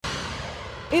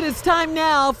It is time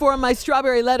now for my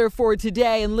strawberry letter for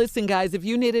today. And listen, guys, if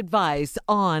you need advice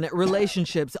on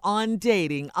relationships, on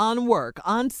dating, on work,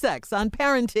 on sex, on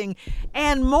parenting,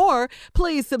 and more,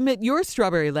 please submit your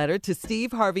strawberry letter to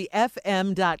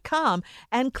steveharveyfm.com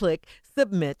and click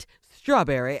Submit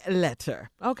Strawberry Letter.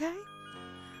 Okay?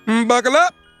 Buckle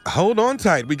up. Hold on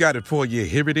tight. We got it for you.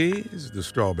 Here it is, the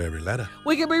strawberry letter.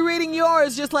 We could be reading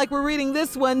yours just like we're reading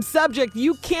this one. Subject,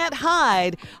 you can't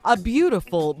hide a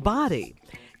beautiful body.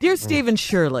 Dear Steve and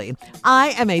Shirley,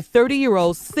 I am a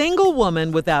 30-year-old single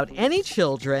woman without any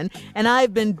children, and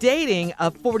I've been dating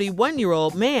a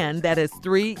 41-year-old man that has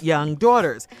 3 young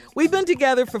daughters. We've been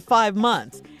together for 5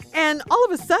 months. And all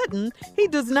of a sudden, he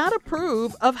does not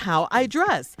approve of how I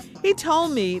dress. He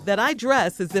told me that I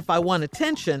dress as if I want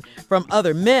attention from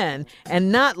other men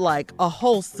and not like a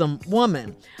wholesome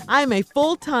woman. I'm a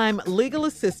full-time legal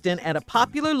assistant at a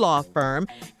popular law firm,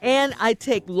 and I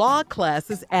take law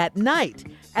classes at night.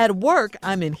 At work,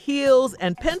 I'm in heels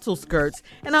and pencil skirts,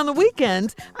 and on the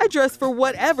weekends, I dress for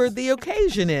whatever the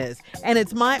occasion is, and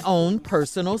it's my own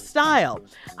personal style.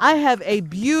 I have a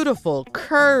beautiful,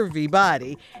 curvy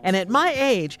body, and at my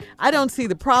age, I don't see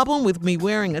the problem with me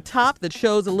wearing a top that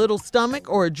shows a little stomach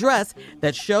or a dress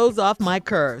that shows off my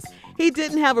curves. He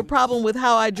didn't have a problem with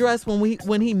how I dress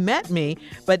when he met me,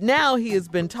 but now he has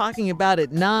been talking about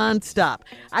it nonstop.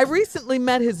 I recently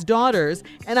met his daughters,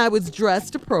 and I was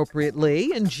dressed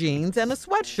appropriately in jeans and a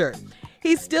sweatshirt.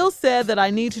 He still said that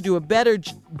I need to do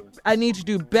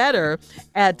better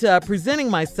at presenting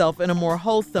myself in a more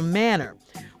wholesome manner.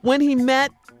 When he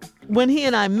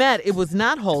and I met, it was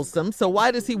not wholesome, so why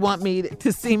does he want me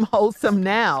to seem wholesome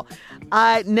now?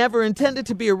 I never intended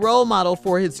to be a role model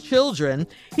for his children.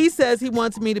 He says he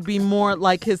wants me to be more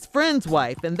like his friend's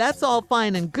wife, and that's all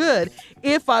fine and good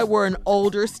if I were an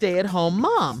older stay-at-home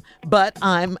mom, but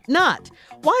I'm not.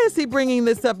 Why is he bringing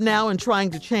this up now and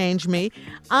trying to change me?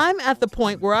 I'm at the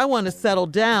point where I want to settle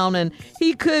down, and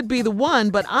he could be the one,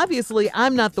 but obviously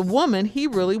I'm not the woman he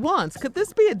really wants. Could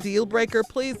this be a deal breaker?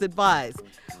 Please advise.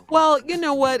 Well, you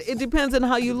know what? It depends on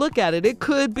how you look at it. It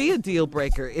could be a deal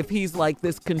breaker if he's like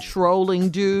this controlling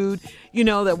dude,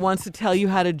 that wants to tell you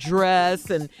how to dress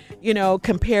and,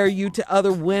 compare you to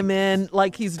other women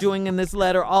like he's doing in this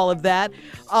letter, all of that.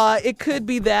 It could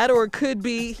be that, or it could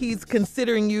be he's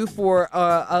considering you for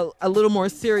a little more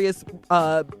serious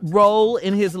role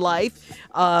in his life,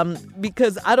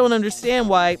 because I don't understand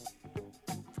why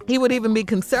he would even be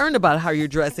concerned about how you're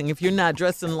dressing if you're not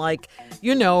dressing like,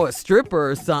 a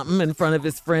stripper or something in front of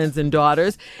his friends and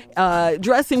daughters.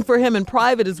 Dressing for him in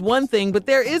private is one thing, but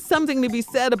there is something to be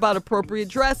said about appropriate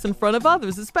dress in front of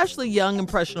others, especially young,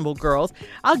 impressionable girls.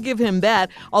 I'll give him that,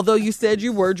 although you said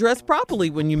you were dressed properly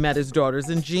when you met his daughters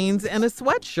in jeans and a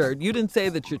sweatshirt. You didn't say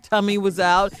that your tummy was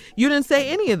out. You didn't say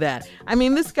any of that. I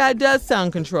mean, this guy does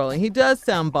sound controlling. He does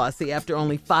sound bossy after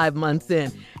only 5 months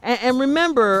in. And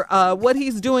remember what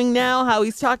he's doing now, how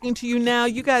he's talking to you now.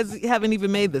 You guys haven't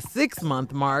even made the 6-month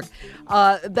mark.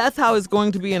 That's how it's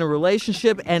going to be in a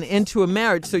relationship and into a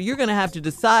marriage. So you're going to have to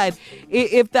decide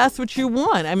if that's what you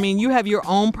want. I mean, you have your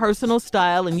own personal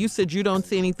style, and you said you don't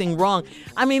see anything wrong.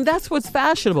 I mean, that's what's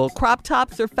fashionable. Crop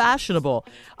tops are fashionable.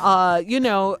 As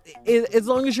long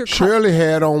as you're... Shirley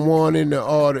had on one in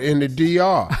the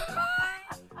DR.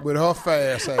 With her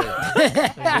fast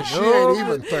ass. And she ain't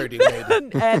even 30,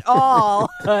 lady. At all.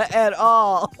 At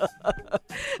all.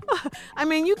 I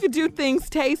mean, you could do things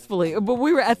tastefully, but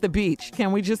we were at the beach.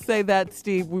 Can we just say that,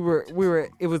 Steve? We were,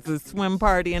 it was a swim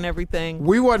party and everything.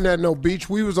 We wasn't at no beach.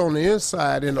 We was on the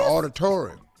inside in the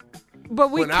auditorium.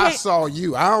 But I saw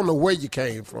you, I don't know where you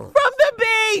came from. From the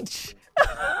beach.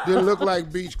 Didn't look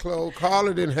like beach clothes.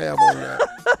 Carla didn't have on that.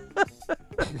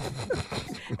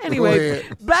 Anyway,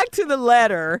 back to the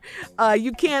letter.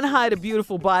 You can't hide a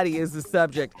beautiful body is the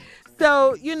subject.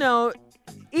 So,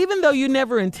 even though you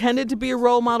never intended to be a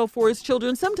role model for his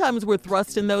children, sometimes we're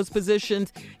thrust in those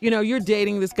positions. You're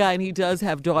dating this guy and he does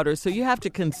have daughters, so you have to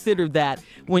consider that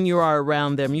when you are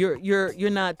around them. You're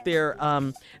not their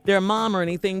mom or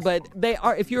anything, but they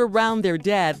are. If you're around their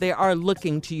dad, they are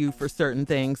looking to you for certain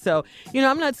things. So,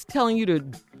 I'm not telling you to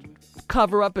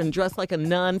cover up and dress like a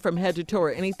nun from head to toe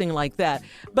or anything like that.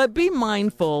 But be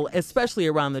mindful, especially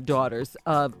around the daughters,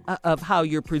 of how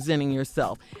you're presenting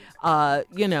yourself.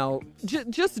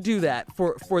 Just do that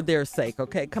for their sake,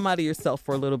 okay? Come out of yourself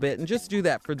for a little bit and just do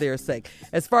that for their sake.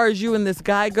 As far as you and this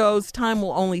guy goes, time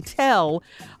will only tell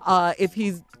if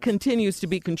he continues to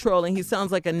be controlling. He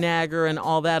sounds like a nagger and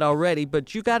all that already,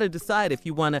 but you got to decide if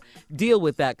you want to deal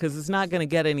with that, because it's not going to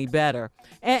get any better.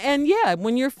 And yeah,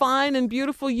 when you're fine and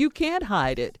beautiful, you can't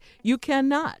hide it. You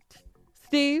cannot.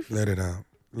 Steve? Let it out.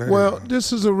 Well,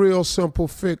 this is a real simple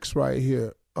fix right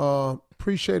here.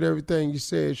 Appreciate everything you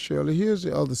said, Shirley. Here's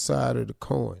the other side of the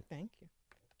coin. Thank you.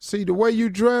 See, the way you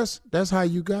dress, that's how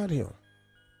you got him.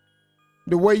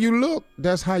 The way you look,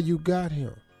 that's how you got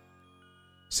him.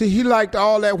 See, he liked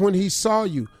all that when he saw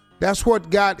you. That's what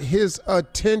got his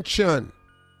attention.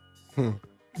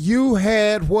 You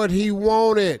had what he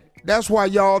wanted. That's why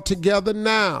y'all together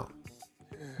now.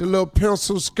 The little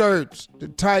pencil skirts, the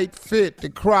tight fit, the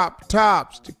crop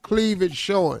tops, the cleavage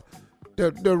showing,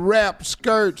 the wrap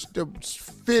skirts, the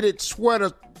fitted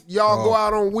sweaters. Y'all go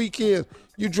out on weekends.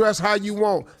 You dress how you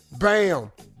want.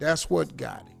 Bam. That's what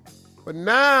got him. But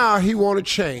now he want to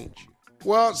change.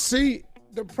 Well, see,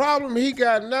 the problem he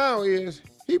got now is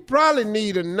he probably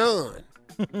need a nun.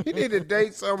 He need to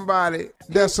date somebody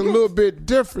that's a little bit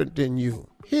different than you.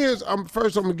 First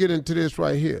I'm going to get into this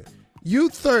right here. You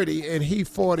 30 and he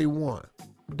 41.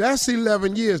 That's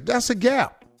 11 years. That's a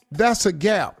gap. That's a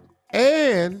gap.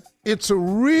 And it's a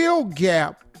real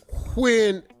gap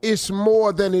when it's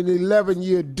more than an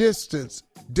 11-year distance.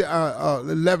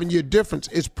 11-year difference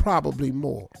is probably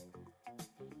more.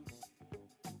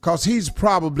 Because he's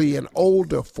probably an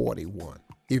older 41,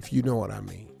 if you know what I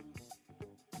mean.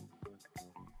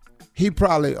 He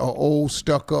probably an old,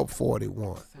 stuck-up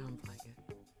 41. Sounds like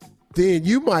it. Then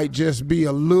you might just be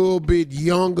a little bit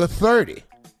younger 30.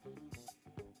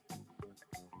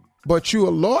 But you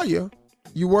a lawyer.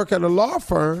 You work at a law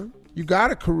firm. You got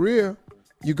a career.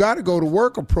 You got to go to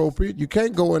work appropriate. You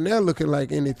can't go in there looking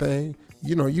like anything.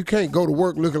 You know, you can't go to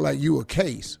work looking like you a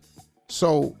case.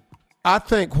 So I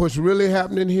think what's really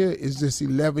happening here is this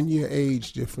 11-year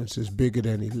age difference is bigger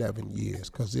than 11 years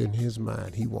because in his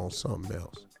mind, he wants something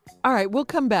else. All right, we'll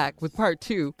come back with part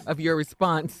 2 of your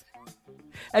response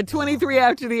at 23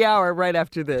 after the hour, right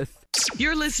after this.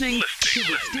 You're listening to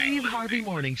the Steve Harvey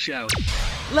Morning Show.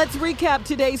 Let's recap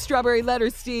today's Strawberry Letter,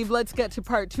 Steve. Let's get to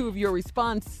part 2 of your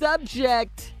response.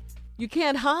 Subject, you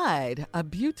can't hide a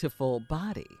beautiful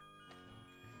body.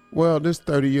 Well, this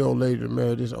 30-year-old lady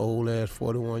married this old-ass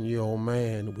 41-year-old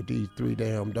man with these 3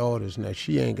 damn daughters. Now,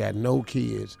 she ain't got no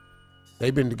kids.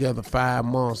 They've been together 5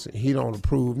 months, and he don't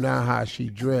approve now how she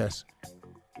dressed.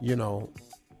 You know,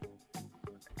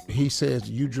 he says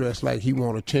you dress like he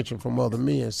want attention from other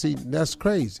men. See, that's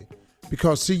crazy.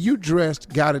 Because, see, you dressed,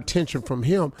 got attention from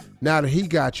him. Now that he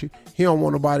got you, he don't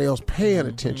want nobody else paying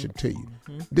attention to you.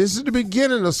 This is the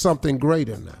beginning of something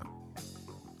greater now.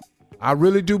 I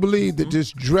really do believe that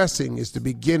this dressing is the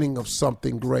beginning of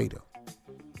something greater.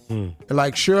 And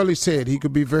like Shirley said, he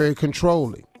could be very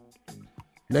controlling.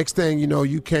 Next thing you know,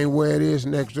 you can't wear this.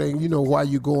 Next thing you know, why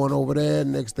you going over there.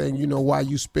 Next thing you know, why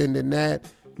you spending that.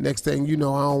 Next thing you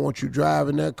know, I don't want you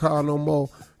driving that car no more.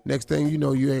 Next thing you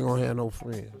know, you ain't gonna have no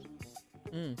friends.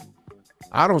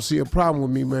 I don't see a problem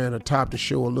with me wearing a top to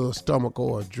show a little stomach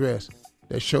or a dress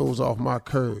that shows off my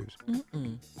curves.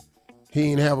 He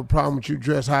ain't have a problem with you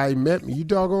dress how he met me. You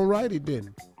doggone right he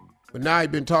didn't. But now he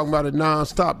been talking about it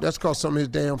nonstop. That's because some of his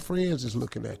damn friends is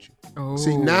looking at you. Oh.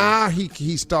 See, now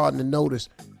he's starting to notice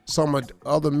some of the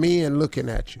other men looking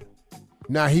at you.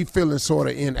 Now he feeling sort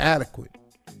of inadequate.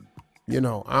 You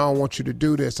know, I don't want you to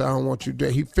do this. I don't want you to do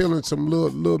that. He feeling some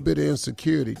little bit of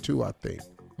insecurity too, I think.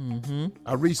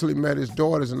 I recently met his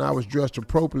daughters and I was dressed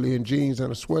appropriately in jeans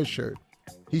and a sweatshirt.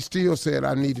 He still said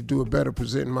I need to do a better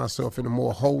presenting myself in a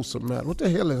more wholesome manner. What the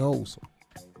hell is wholesome?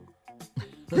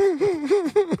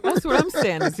 That's what I'm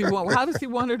saying. How does he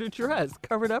want her to dress?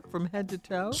 Covered up from head to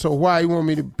toe? So why he want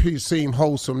me to seem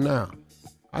wholesome now?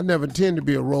 I never intend to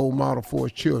be a role model for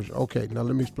his children. Okay, now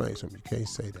let me explain something. You can't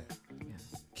say that.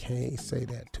 Can't say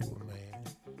that to him, man.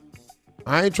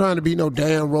 I ain't trying to be no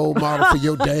damn role model for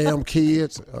your damn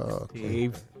kids.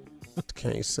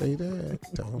 Can't say that.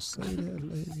 Don't say that,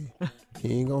 lady.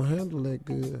 He ain't gonna handle that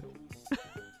good.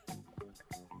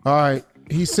 All right.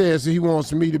 He says he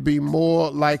wants me to be more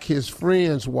like his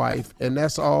friend's wife, and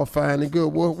that's all fine and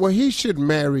good. Well, he should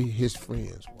marry his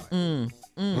friend's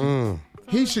wife.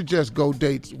 He should just go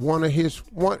date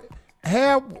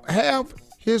have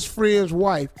his friend's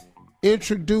wife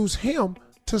introduce him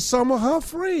to some of her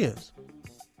friends.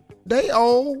 They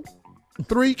old,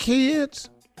 3 kids.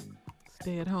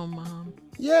 Stay at home, mom.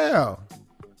 Yeah.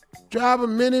 Drive a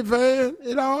minivan.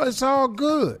 It's all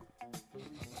good.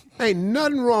 Ain't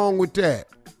nothing wrong with that.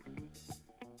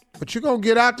 But you're going to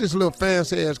get out this little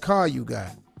fancy-ass car you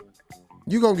got.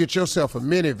 You're going to get yourself a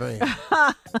minivan.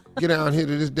 Get down here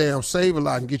to this damn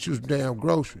Save-A-Lot and get you some damn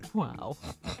groceries. Wow.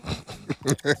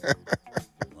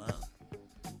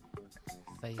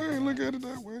 Hey, look at it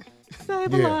that way.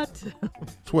 Save-A-Lot.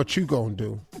 It's what you going to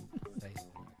do.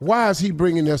 Why is he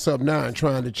bringing this up now and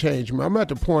trying to change me? I'm at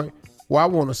the point where I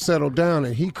want to settle down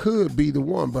and he could be the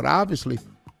one. But obviously,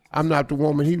 I'm not the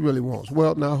woman he really wants.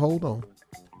 Well, now hold on.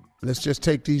 Let's just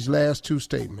take these last two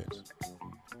statements.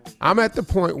 I'm at the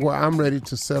point where I'm ready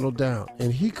to settle down,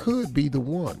 and he could be the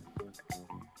one.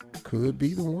 Could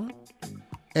be the one.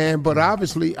 But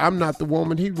obviously, I'm not the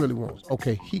woman he really wants.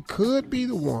 Okay, he could be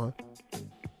the one,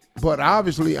 but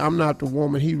obviously, I'm not the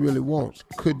woman he really wants.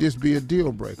 Could this be a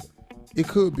deal breaker? It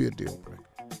could be a deal breaker.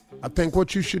 I think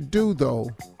what you should do, though,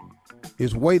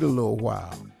 is wait a little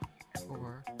while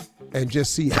and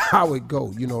just see how it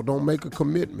go. You know, don't make a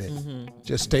commitment. Mm-hmm.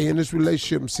 Just stay in this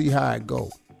relationship and see how it go.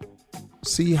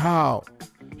 See how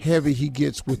heavy he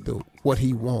gets with what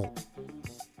he want.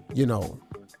 You know,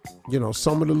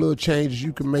 some of the little changes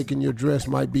you can make in your dress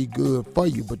might be good for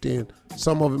you, but then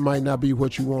some of it might not be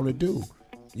what you want to do.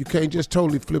 You can't just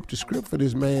totally flip the script for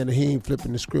this man and he ain't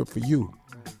flipping the script for you.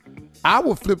 I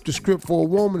would flip the script for a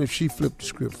woman if she flipped the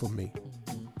script for me.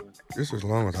 Just as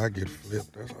long as I get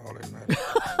flipped, that's all that matters.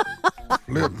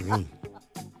 Flip me.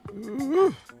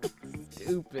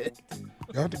 Stupid.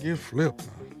 Got to get flipped.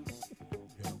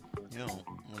 You don't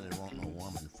really want no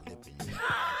woman flipping you.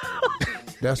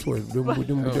 That's what.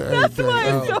 That's why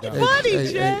it's so funny,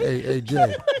 Jay. Hey,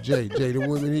 Jay, the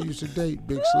women he used to date,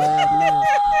 Big Slab, man,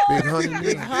 Big Honey,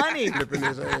 Big Honey, flipping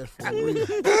his ass for real.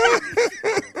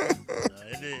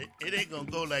 It ain't gonna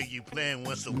go like you playing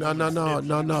once a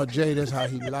No, Jay, that's how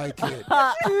he like it.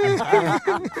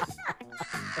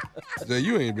 Jay,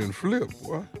 you ain't been flipped,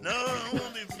 boy. No, I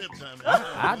won't be flipped, Tommy.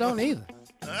 I don't either.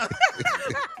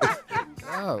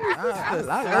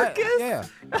 circus? Yeah.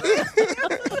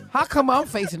 How come I'm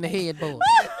facing the headboard?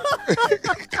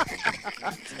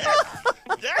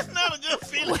 That's not a good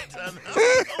feeling, Tommy.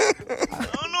 I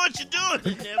don't know what you're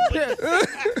doing.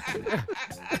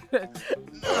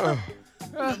 No.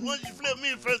 Once you flip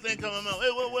me, the first thing coming out, hey,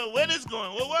 where this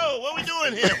going? Whoa, what we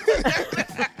doing here?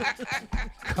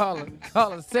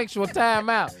 Call a sexual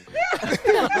timeout.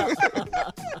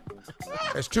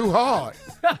 It's too hard.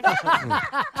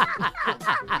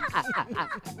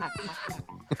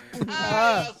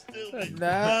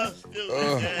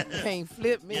 Can't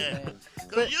flip me, man.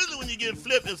 Because usually when you get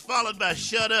flipped, it's followed by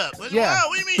shut up. Yeah.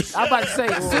 What do you mean shut I'm about to up? say,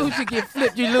 as soon as you get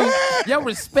flipped, you lose. Your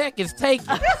respect is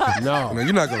taken. No. Man,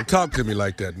 you're not going to talk to me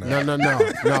like that now.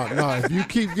 No. If you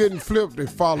keep getting flipped, it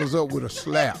follows up with a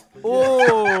slap.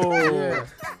 Oh, yeah.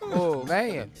 Oh,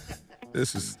 man.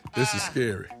 This is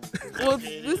scary. Well,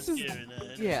 Yeah, this is scary, nah.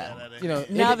 yeah. You know,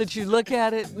 Now that you look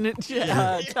at it,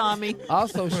 Tommy.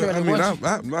 also sure I that mean,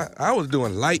 once I was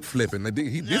doing light flipping.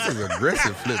 This is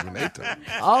aggressive flipping.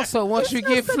 once you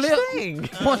get thing.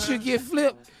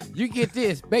 flipped, you get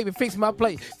this. Baby, fix my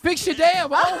plate. Fix your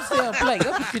damn own self plate.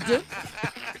 That's what you do.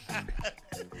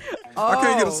 I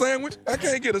can't get a sandwich.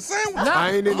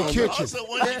 I ain't in the kitchen. Also,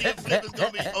 once you get flipped, it's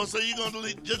going to be, so you're going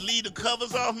to just leave the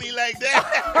covers off me like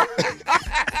that?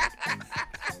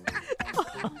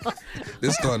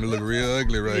 It's starting to look real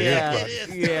ugly right Yeah. here. It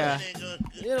is. Yeah. It ain't gonna-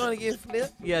 You don't want to get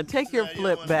flipped. Yeah, take your No, you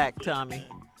flip don't back, Tommy.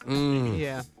 Mm.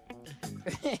 Yeah.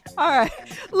 All right.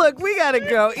 Look, we got to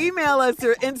go. Email us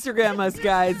or Instagram us,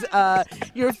 guys.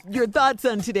 Your thoughts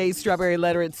on today's Strawberry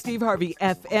Letter at Steve Harvey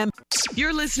FM.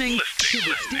 You're listening to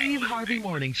the Steve Harvey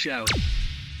Morning Show.